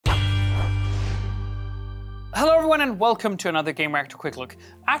Hello everyone and welcome to another Game Reactor Quick Look.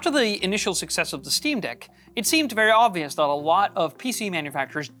 After the initial success of the Steam Deck, it seemed very obvious that a lot of PC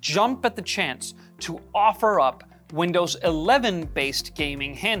manufacturers jump at the chance to offer up Windows 11 based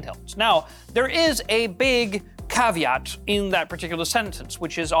gaming handhelds. Now, there is a big caveat in that particular sentence,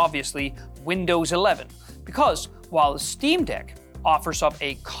 which is obviously Windows 11. Because while the Steam Deck offers up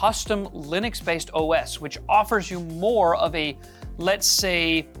a custom Linux based OS, which offers you more of a, let's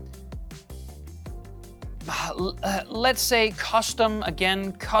say custom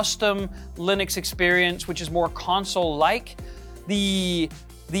Linux experience, which is more console-like. The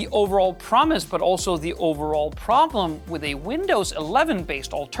overall promise, but also the overall problem with a Windows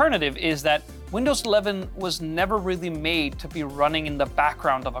 11-based alternative is that Windows 11 was never really made to be running in the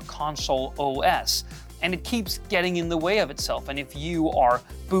background of a console OS, and it keeps getting in the way of itself. And if you are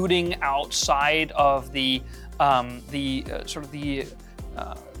booting outside of the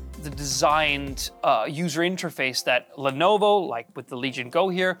designed user interface that Lenovo, like with the Legion Go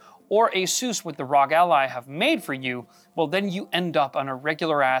here, or Asus with the ROG Ally have made for you, well then you end up on a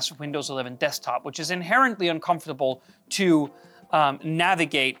regular-ass Windows 11 desktop, which is inherently uncomfortable to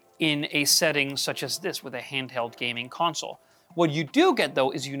navigate in a setting such as this with a handheld gaming console. What you do get,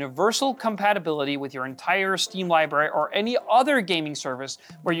 though, is universal compatibility with your entire Steam library or any other gaming service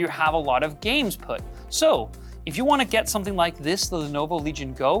where you have a lot of games put. So, if you want to get something like this, the Lenovo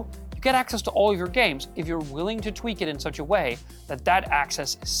Legion Go, you get access to all your games if you're willing to tweak it in such a way that that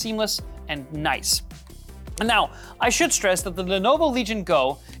access is seamless and nice. And now, I should stress that the Lenovo Legion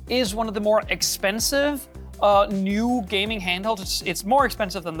Go is one of the more expensive new gaming handhelds. It's more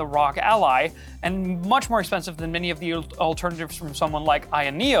expensive than the ROG Ally and much more expensive than many of the alternatives from someone like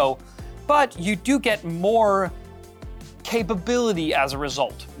Neo, but you do get more capability as a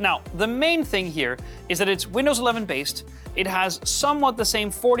result. Now, the main thing here is that it's Windows 11 based. It has somewhat the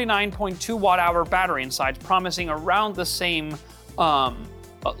same 49.2 watt-hour battery inside, promising around the same hours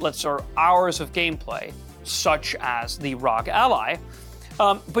of gameplay, such as the ROG Ally.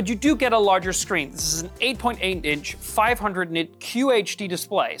 But you do get a larger screen. This is an 8.8-inch 500-nit QHD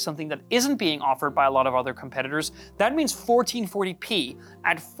display, something that isn't being offered by a lot of other competitors. That means 1440p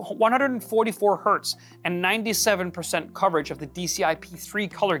at 144 Hz and 97% coverage of the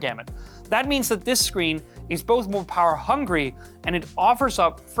DCI-P3 color gamut. That means that this screen is both more power hungry and it offers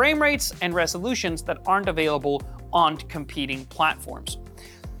up frame rates and resolutions that aren't available on competing platforms.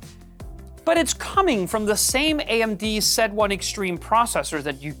 But it's coming from the same AMD Z1 Extreme processor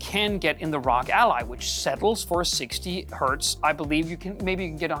that you can get in the ROG Ally, which settles for 60 Hz. I believe maybe you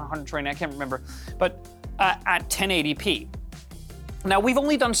can get 120, I can't remember, but at 1080p. Now, we've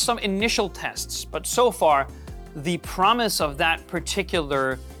only done some initial tests, but so far, the promise of that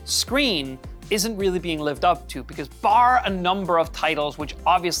particular screen isn't really being lived up to, because bar a number of titles which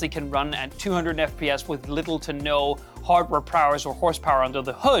obviously can run at 200 FPS with little to no hardware prowess or horsepower under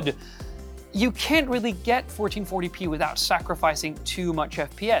the hood, you can't really get 1440p without sacrificing too much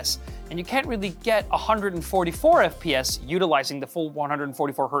FPS. And you can't really get 144 FPS utilizing the full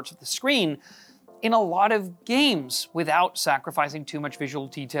 144 Hz of the screen in a lot of games without sacrificing too much visual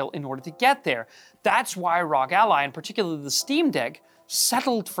detail in order to get there. That's why ROG Ally, and particularly the Steam Deck,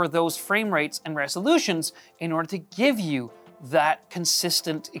 settled for those frame rates and resolutions in order to give you that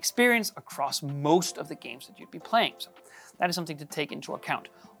consistent experience across most of the games that you'd be playing. So that is something to take into account.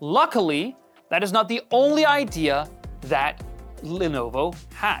 Luckily, that is not the only idea that Lenovo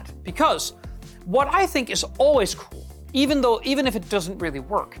had, because what I think is always cool, even if it doesn't really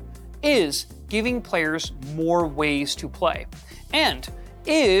work, is giving players more ways to play. And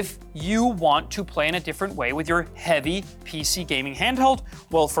if you want to play in a different way with your heavy PC gaming handheld,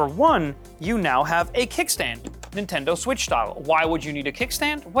 well, for one, you now have a kickstand, Nintendo Switch style. Why would you need a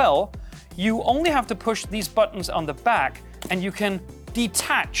kickstand? Well, you only have to push these buttons on the back and you can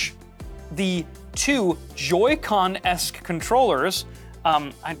detach the two Joy-Con-esque controllers.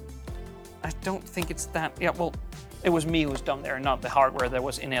 I don't think it's that, yeah, well, it was me who was dumb there, not the hardware that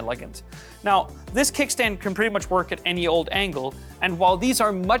was inelegant. Now, this kickstand can pretty much work at any old angle, and while these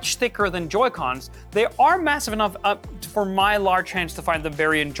are much thicker than Joy-Cons, they are massive enough for my large hands to find them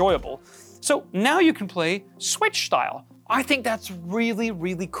very enjoyable. So now you can play Switch style. I think that's really,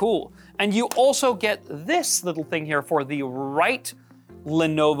 really cool. And you also get this little thing here for the right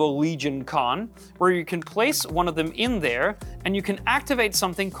Lenovo Legion Con, where you can place one of them in there and you can activate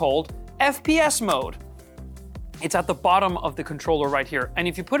something called FPS mode. It's at the bottom of the controller right here. And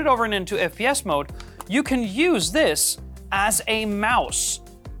if you put it over and into FPS mode, you can use this as a mouse.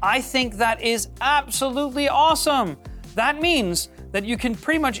 I think that is absolutely awesome. That means that you can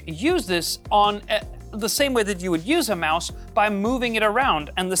pretty much use this on the same way that you would use a mouse by moving it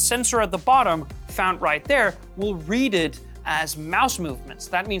around, and the sensor at the bottom found right there will read it as mouse movements.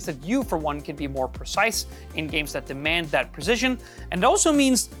 That means that you, for one, can be more precise in games that demand that precision. And it also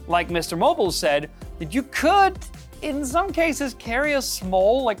means, like Mr. Mobile said, that you could, in some cases, carry a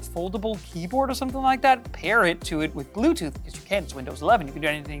small, like, foldable keyboard or something like that, pair it to it with Bluetooth, because you can, it's Windows 11, you can do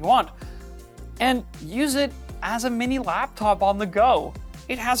anything you want, and use it as a mini laptop on the go.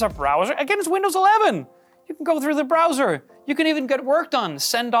 It has a browser. Again, it's Windows 11. You can go through the browser. You can even get work done,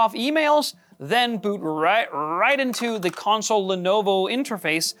 send off emails, then boot right into the console Lenovo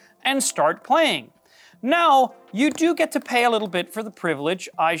interface and start playing. Now, you do get to pay a little bit for the privilege,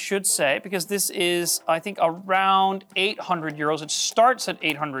 I should say, because this is, I think, around 800 euros. It starts at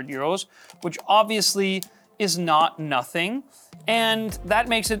 800 euros, which obviously is not nothing. And that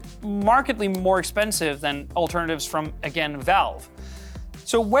makes it markedly more expensive than alternatives from, again, Valve.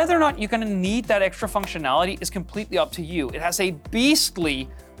 So whether or not you're gonna need that extra functionality is completely up to you. It has a beastly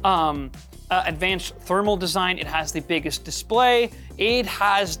advanced thermal design. It has the biggest display. It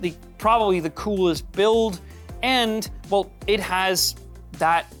has probably the coolest build, and well, it has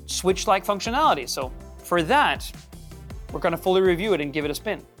that Switch-like functionality. So for that, we're gonna fully review it and give it a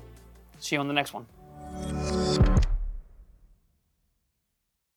spin. See you on the next one.